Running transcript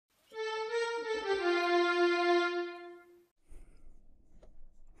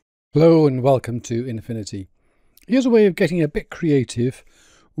Hello and welcome to Infinity. Here's a way of getting a bit creative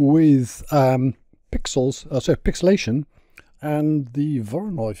with pixelation and the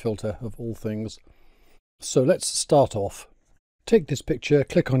Voronoi filter of all things. So let's start off. Take this picture,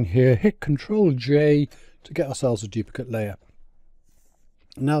 click on here, hit Ctrl J to get ourselves a duplicate layer.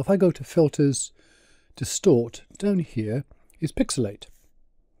 Now if I go to Filters, Distort, down here is Pixelate.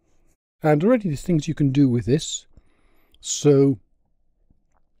 And already there's things you can do with this. So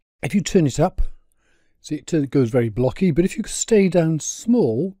if you turn it up, see it goes very blocky, but if you stay down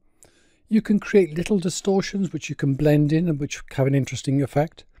small, you can create little distortions which you can blend in and which have an interesting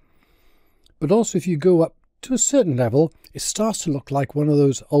effect. But also if you go up to a certain level, it starts to look like one of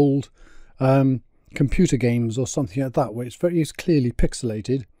those old computer games or something like that, where it's very clearly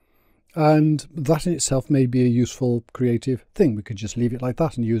pixelated. And that in itself may be a useful creative thing. We could just leave it like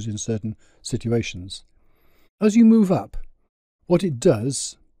that and use it in certain situations. As you move up, what it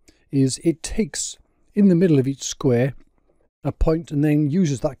does is it takes in the middle of each square a point and then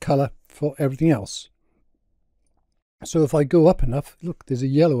uses that colour for everything else. So if I go up enough, look, there's a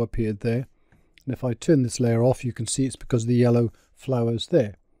yellow appeared there, and if I turn this layer off, you can see it's because of the yellow flowers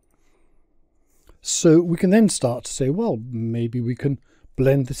there. So we can then start to say, well, maybe we can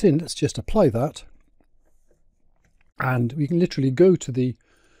blend this in. Let's just apply that, and we can literally go to the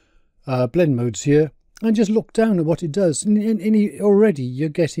blend modes here and just look down at what it does. Already you're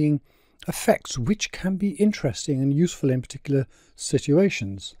getting effects which can be interesting and useful in particular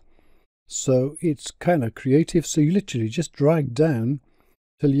situations. So it's kind of creative. So you literally just drag down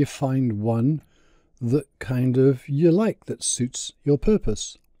till you find one that kind of you like, that suits your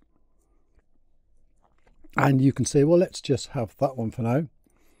purpose. And you can say, well, let's just have that one for now.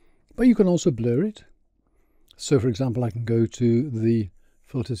 But you can also blur it. So for example, I can go to the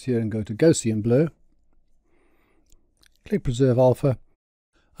filters here and go to Gaussian blur. Click Preserve Alpha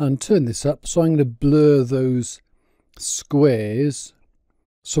and turn this up. So I'm going to blur those squares.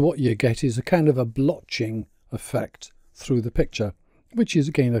 So what you get is a kind of a blotching effect through the picture, which is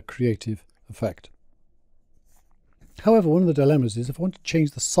again a creative effect. However, one of the dilemmas is if I want to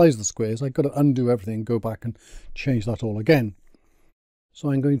change the size of the squares, I've got to undo everything, go back and change that all again.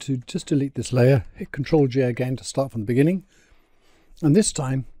 So I'm going to just delete this layer, hit Ctrl J again to start from the beginning. And this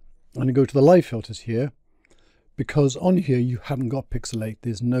time I'm going to go to the live filters here, because on here you haven't got Pixelate.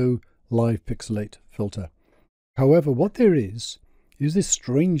 There's no live Pixelate filter. However, what there is this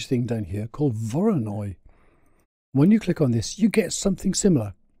strange thing down here called Voronoi. When you click on this, you get something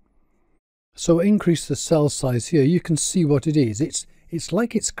similar. So increase the cell size here. You can see what it is. It's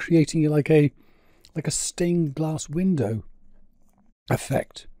like it's creating like a stained glass window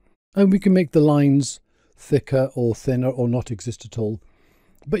effect. And we can make the lines thicker or thinner or not exist at all.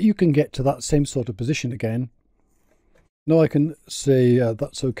 But you can get to that same sort of position again. Now I can say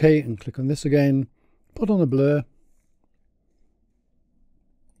that's okay and click on this again, put on a blur,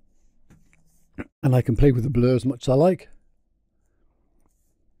 and I can play with the blur as much as I like.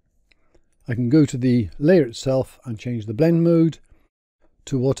 I can go to the layer itself and change the blend mode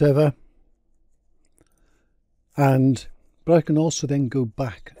to whatever, but I can also then go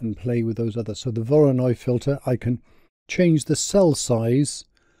back and play with those others. So the Voronoi filter, I can change the cell size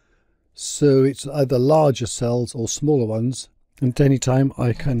so it's either larger cells or smaller ones, and at any time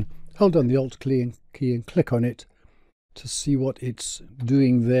I can hold down the Alt key and click on it to see what it's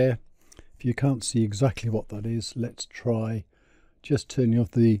doing there. If you can't see exactly what that is, let's try just turning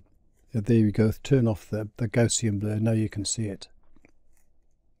off the there we go, turn off the Gaussian blur. Now you can see it.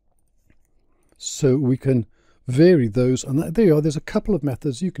 So we can vary those, and there you are. There's a couple of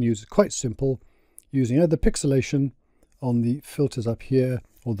methods you can use. It's quite simple, using either pixelation on the filters up here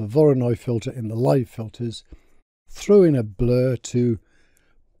or the Voronoi filter in the live filters. Throw in a blur to,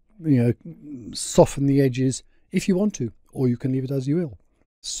 soften the edges if you want to, or you can leave it as you will.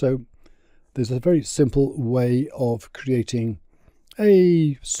 So there's a very simple way of creating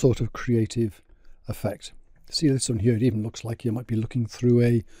a sort of creative effect. See this one here, it even looks like you might be looking through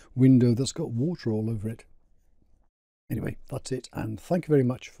a window that's got water all over it. Anyway, that's it, and thank you very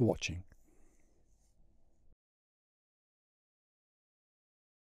much for watching.